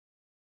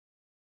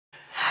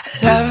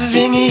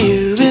Loving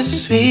you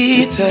is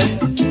sweeter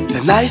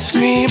than ice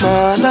cream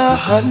on a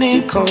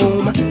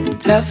honeycomb.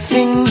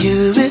 Loving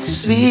you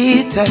is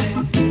sweeter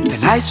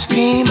than ice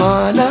cream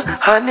on a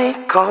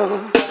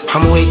honeycomb.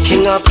 I'm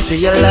waking up to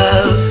your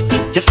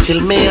love, you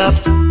fill me up,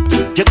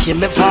 you give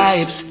me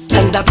vibes,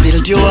 and I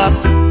build you up.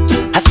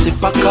 I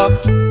sip a cup,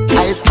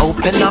 eyes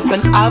open up,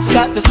 and I've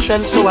got the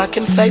strength so I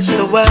can face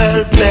the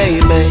world,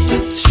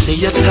 baby. See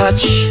your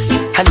touch,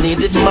 I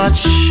needed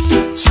much,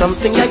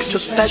 something extra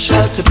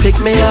special to pick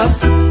me up.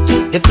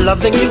 If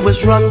loving you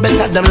was wrong,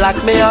 better than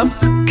lock me up,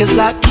 'cause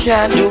I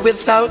can't do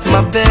without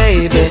my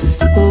baby.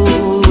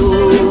 Ooh,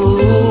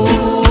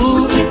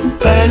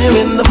 burn you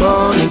in the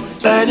morning,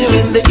 burn you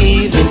in the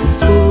evening.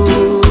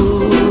 Ooh,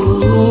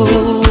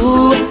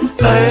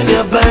 burn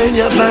you, burn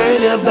you,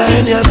 burn you,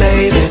 burn you,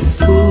 baby.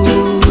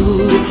 Ooh,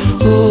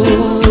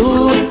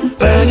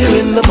 burn you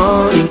in the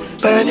morning,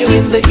 burn you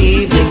in the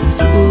evening.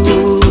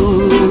 Ooh,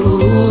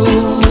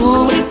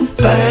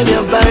 burn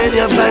you, burn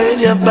you, burn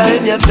you,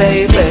 burn you,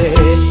 baby.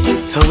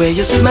 The way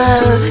you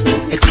smell,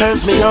 it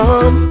turns me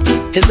on.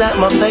 Is that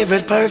my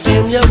favorite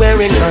perfume you're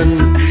wearing,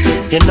 hun?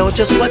 You know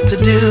just what to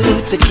do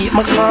to keep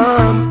my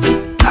calm.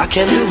 I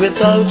can't do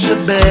without you,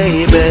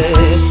 baby.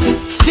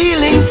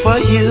 Feeling for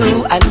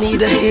you, I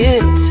need a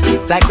hit.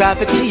 Like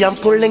gravity, I'm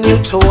pulling you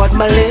toward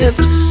my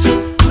lips.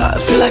 I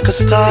feel like a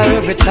star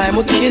every time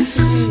we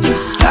kiss.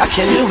 I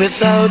can't do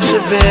without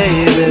you,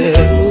 baby.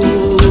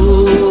 Ooh,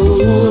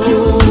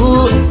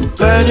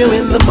 burn you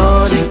in the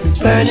morning,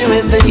 burn you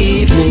in the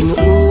evening.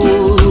 Ooh,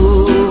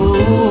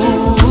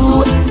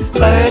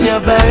 burn you,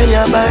 burn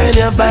you, burn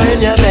you, burn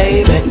you,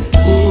 baby.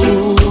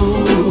 Ooh,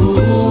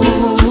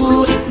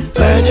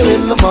 burn you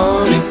in the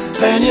morning,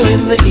 burn you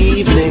in the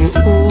evening.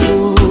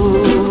 Ooh,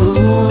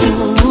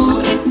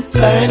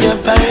 burn you,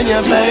 burn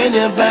you, burn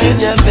you, burn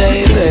you,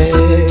 baby.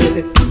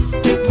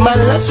 My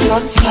love's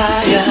on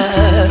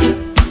fire,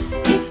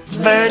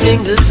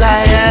 burning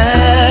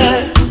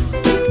desire.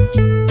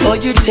 Oh,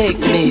 you take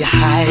me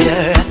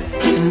higher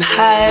and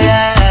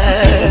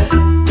higher.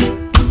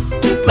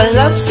 My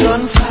love's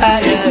on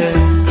fire,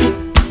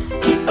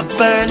 a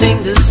burning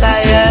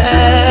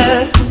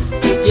desire.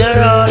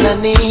 You're all I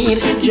need,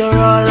 you're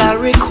all I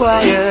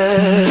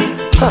require.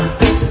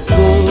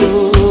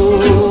 Ooh,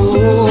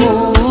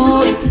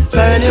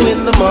 burn you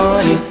in the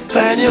morning,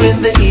 burn you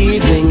in the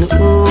evening.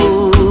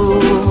 Ooh,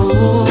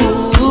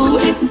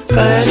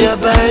 burn you,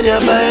 burn you,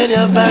 burn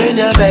you, burn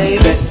you,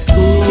 baby.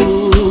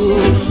 Ooh,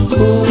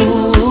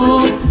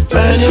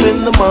 burn you in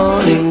the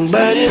morning,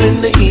 burn you in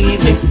the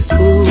evening.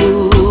 Ooh,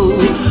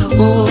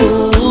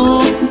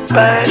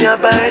 burn you,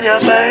 burn you,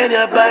 burn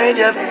you, burn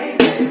you, baby.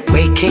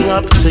 Waking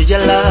up to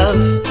your love,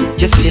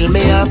 you fill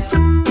me up,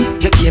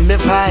 you give me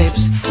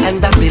vibes,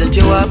 and I build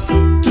you up.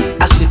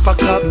 I sip a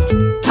cup,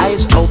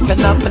 eyes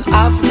open up, and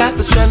I've got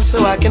the strength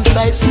so I can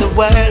face the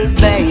world,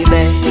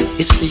 baby.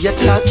 You see your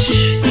touch,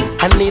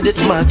 I needed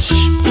much,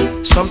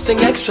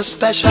 something extra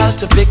special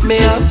to pick me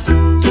up.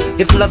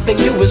 If loving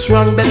you is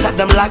wrong, better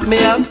than lock me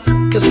up,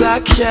 'cause I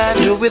can't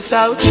do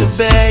without you,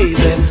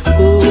 baby.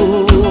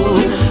 Ooh,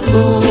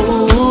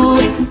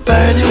 ooh,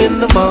 burn you in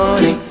the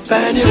morning,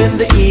 burn you in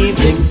the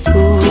evening.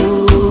 Ooh,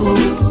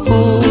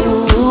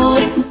 ooh,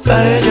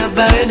 burn you,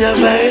 burn you,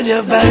 burn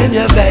you, burn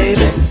you,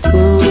 baby.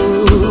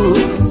 Ooh,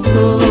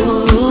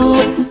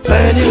 ooh,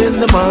 burn you in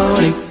the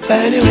morning,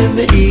 burn you in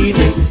the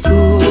evening.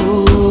 Ooh,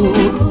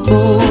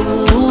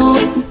 ooh,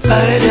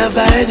 burn you,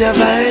 burn you,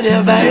 burn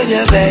you, burn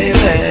you,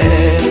 baby.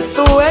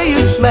 The way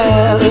you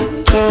smell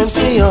turns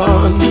me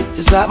on.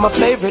 Is that my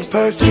favorite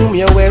perfume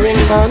you're wearing,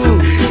 hun?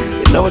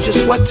 You know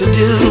just what to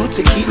do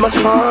to keep my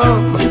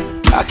calm.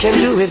 I can't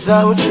do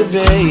without you,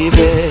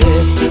 baby.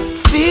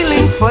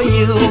 Feeling for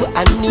you,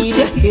 I need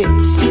a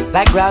hit.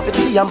 Like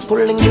gravity, I'm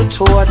pulling you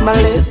toward my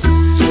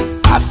lips.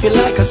 I feel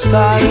like a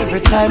star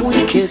every time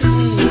we kiss.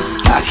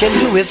 I can't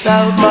do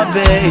without my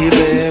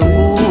baby.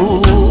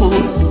 Ooh,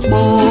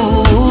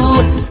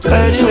 ooh,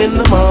 burn you in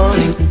the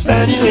morning,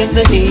 burn you in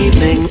the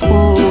evening.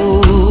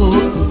 Ooh,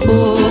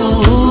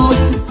 ooh,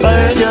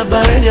 burn you,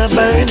 burn you,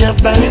 burn you,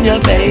 burn you,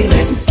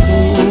 baby.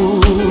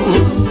 Ooh,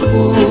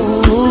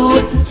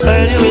 ooh,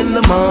 burn you in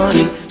the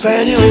morning,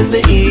 burn you in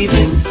the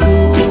evening.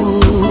 Ooh,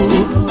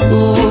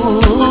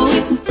 ooh,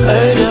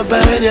 burn you,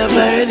 burn you,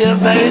 burn you,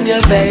 burn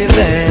you,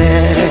 baby.